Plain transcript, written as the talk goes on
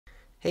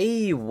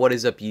Hey, what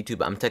is up YouTube?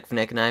 I'm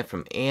TechFanatic9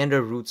 from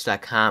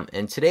AndroidRoots.com,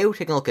 and today we're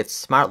taking a look at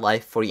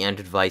SmartLife for the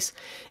Android device.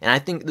 And I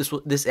think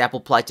this app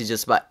will apply to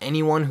just about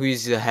anyone who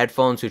uses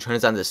headphones, who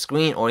turns on the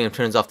screen or even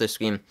turns off the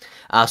screen.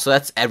 So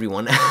that's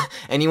everyone.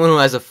 Anyone who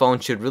has a phone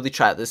should really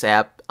try out this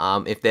app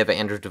if they have an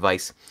Android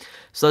device.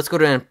 So let's go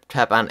ahead and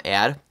tap on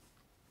Add.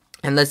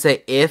 And let's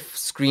say if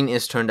screen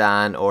is turned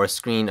on or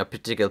screen a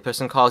particular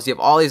person calls, you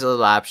have all these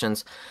other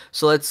options.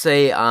 So let's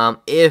say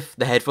if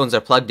the headphones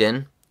are plugged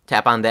in,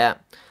 tap on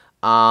that.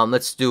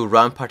 Let's do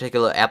run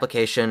particular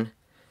application,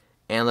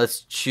 and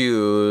let's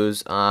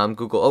choose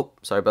Google. Oh,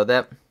 sorry about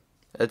that.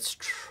 Let's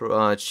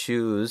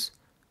choose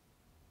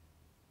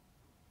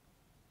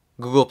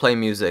Google Play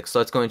Music. So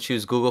let's go and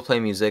choose Google Play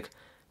Music.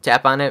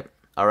 Tap on it.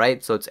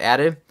 Alright, so it's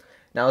added.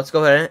 Now let's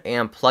go ahead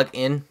and plug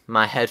in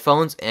my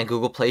headphones, and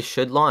Google Play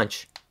should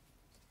launch.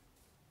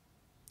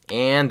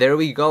 And there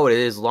we go, it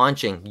is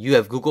launching. You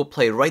have Google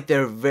Play right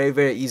there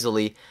very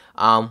easily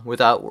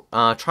without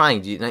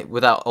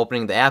without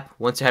opening the app.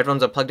 Once your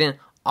headphones are plugged in,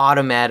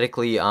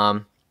 automatically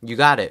you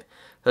got it.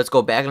 Let's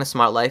go back into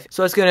SmartLife.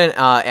 So it's going to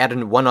add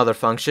in one other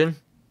function.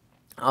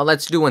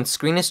 Let's do when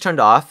screen is turned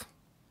off.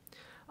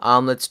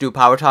 Let's do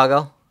power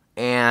toggle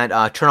and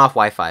turn off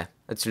Wi-Fi.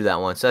 Let's do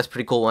that one. So that's a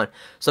pretty cool one.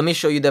 So let me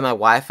show you that my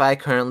Wi-Fi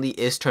currently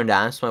is turned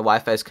on. So my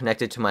Wi-Fi is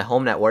connected to my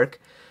home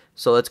network.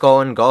 So let's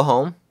go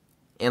home.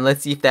 And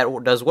let's see if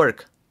that does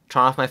work.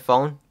 Turn off my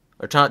phone,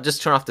 or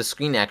just turn off the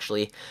screen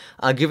actually.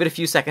 Give it a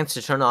few seconds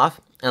to turn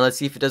off, and let's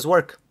see if it does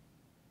work.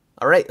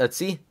 Alright, let's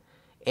see.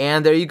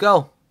 And there you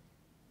go.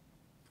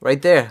 Right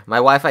there. My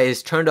Wi-Fi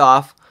is turned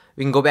off.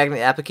 We can go back to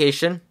the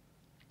application,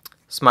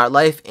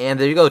 SmartLife, and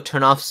there you go.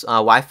 Turn off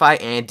Wi-Fi,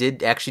 and it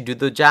did actually do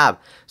the job.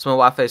 So my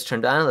Wi-Fi is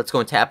turned on. Let's go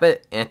and tap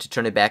it, and to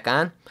turn it back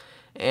on.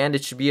 And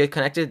it should be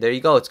connected. There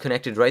you go. It's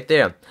connected right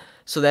there.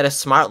 So that is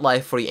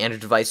SmartLife for your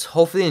Android device.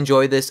 Hopefully you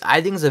enjoy this.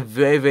 I think it's a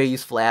very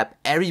useful app.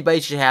 Everybody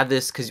should have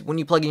this because when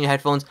you plug in your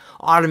headphones,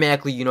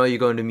 automatically you know you're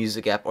going to a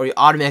music app, or you're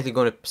automatically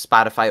going to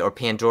Spotify or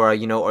Pandora,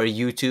 or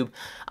YouTube.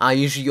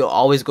 Usually you'll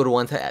always go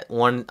to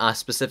one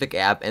specific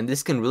app, and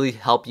this can really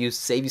help you,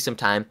 save you some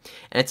time,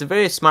 and it's a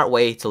very smart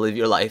way to live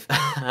your life.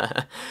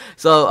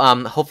 So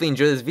hopefully you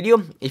enjoyed this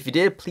video. If you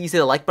did, please hit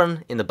the like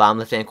button in the bottom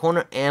left hand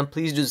corner, and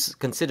please just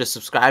consider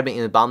subscribing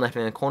in the bottom left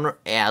hand corner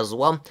as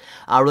well.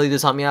 Really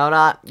does help me out a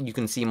lot. You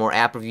can see more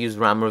app reviews,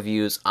 ROM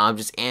reviews,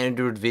 just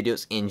Android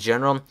videos in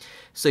general.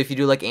 So if you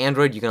do like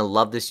Android, you're going to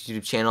love this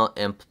YouTube channel,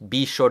 and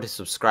be sure to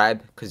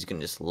subscribe because you can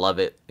just love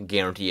it, I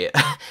guarantee it.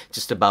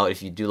 Just about,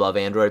 if you do love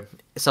Android,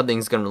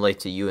 something's going to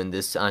relate to you in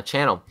this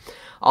channel.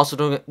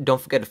 Also,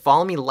 don't forget to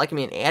follow me, like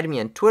me, and add me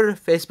on Twitter,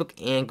 Facebook,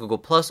 and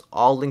Google+.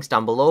 All links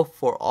down below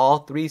for all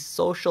 3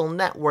 social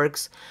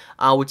networks,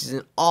 which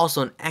is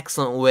also an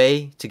excellent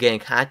way to get in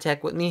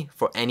contact with me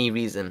for any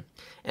reason.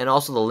 And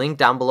also the link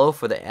down below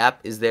for the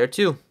app is there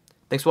too.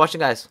 Thanks for watching,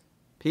 guys.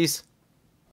 Peace.